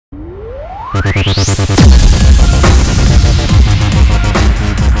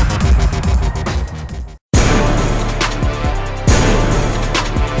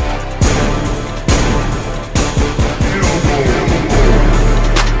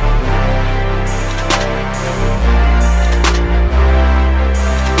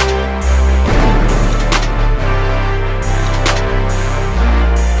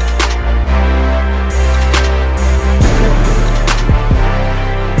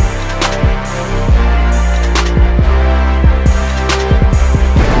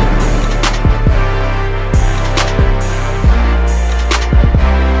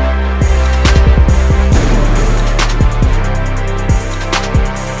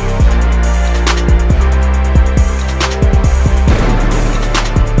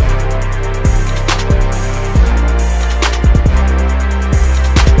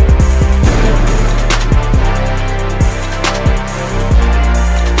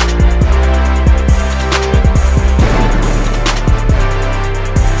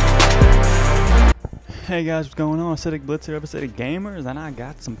Hey guys, what's going on? Acidic Blitzer, Acidic Gamers, and I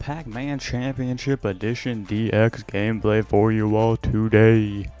got some Pac-Man Championship Edition DX gameplay for you all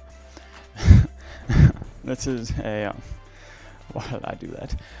today. This is a, why did I do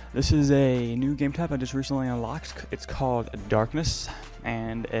that? This is a new game type I just recently unlocked. It's called Darkness,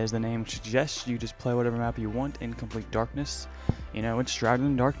 and as the name suggests, you just play whatever map you want in complete darkness. You know, it's shrouded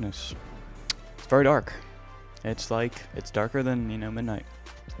in darkness. It's very dark. It's darker than, you know, midnight.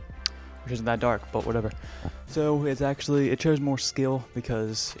 Which isn't that dark, but whatever. So it shows more skill,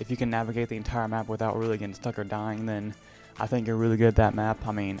 because if you can navigate the entire map without really getting stuck or dying, then I think you're really good at that map.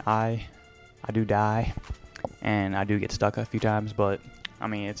 I mean, I do die, and I do get stuck a few times, but I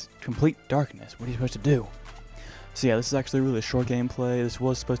mean, it's complete darkness. What are you supposed to do? So yeah, this is actually really a short gameplay. This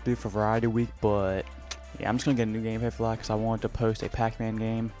was supposed to be for Variety Week, but yeah, I'm just gonna get a new gameplay for that because I wanted to post a Pac-Man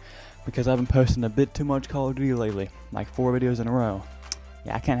game, because I've been posting a bit too much Call of Duty lately, like 4 videos in a row.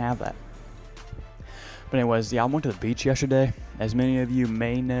 Yeah, I can't have that. But anyways, yeah, I went to the beach yesterday. As many of you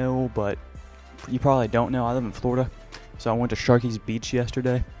may know, but you probably don't know, I live in Florida. So I went to Sharky's Beach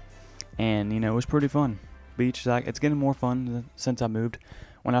yesterday, and you know, it was pretty fun. Beach, it's getting more fun since I moved.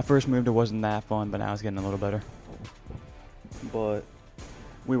 When I first moved, it wasn't that fun, but now it's getting a little better. But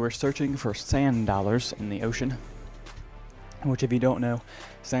we were searching for sand dollars in the ocean, which, if you don't know,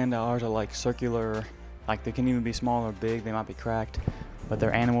 sand dollars are like circular, like they can even be small or big, they might be cracked, but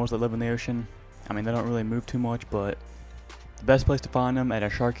they're animals that live in the ocean. I mean, they don't really move too much, but the best place to find them at a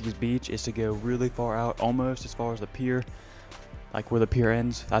Sharky's Beach is to go really far out, almost as far as the pier, like where the pier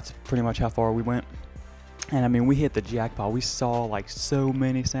ends. That's pretty much how far we went. And I mean, we hit the jackpot. We saw like so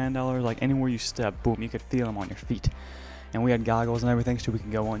many sand dollars, like anywhere you step, boom, you could feel them on your feet. And we had goggles and everything, so we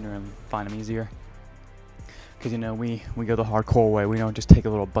could go under and find them easier. Because, you know, we go the hardcore way. We don't just take a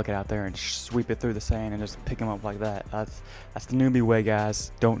little bucket out there and sweep it through the sand and just pick them up like that. That's the newbie way,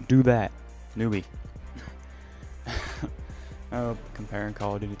 guys. Don't do that. Newbie. Oh, comparing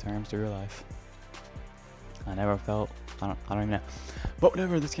Call of Duty terms to real life. I never felt, I don't even know. But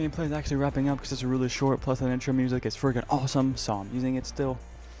whatever, this gameplay is actually wrapping up because it's really short, plus that intro music is freaking awesome, so I'm using it still.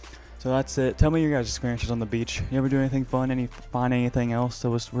 So that's it. Tell me your guys' experiences on the beach. You ever do anything fun? Find anything else that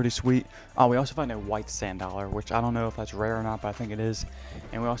was really sweet? Oh, we also found a white sand dollar, which I don't know if that's rare or not, but I think it is.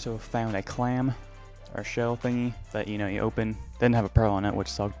 And we also found a clam, or shell thingy, that, you know, you open. Didn't have a pearl on it, which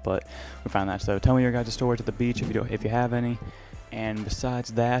sucked, but we found that. So tell me your guys' stories at the beach if you have any. And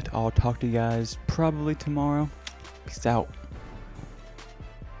besides that, I'll talk to you guys probably tomorrow. Peace out.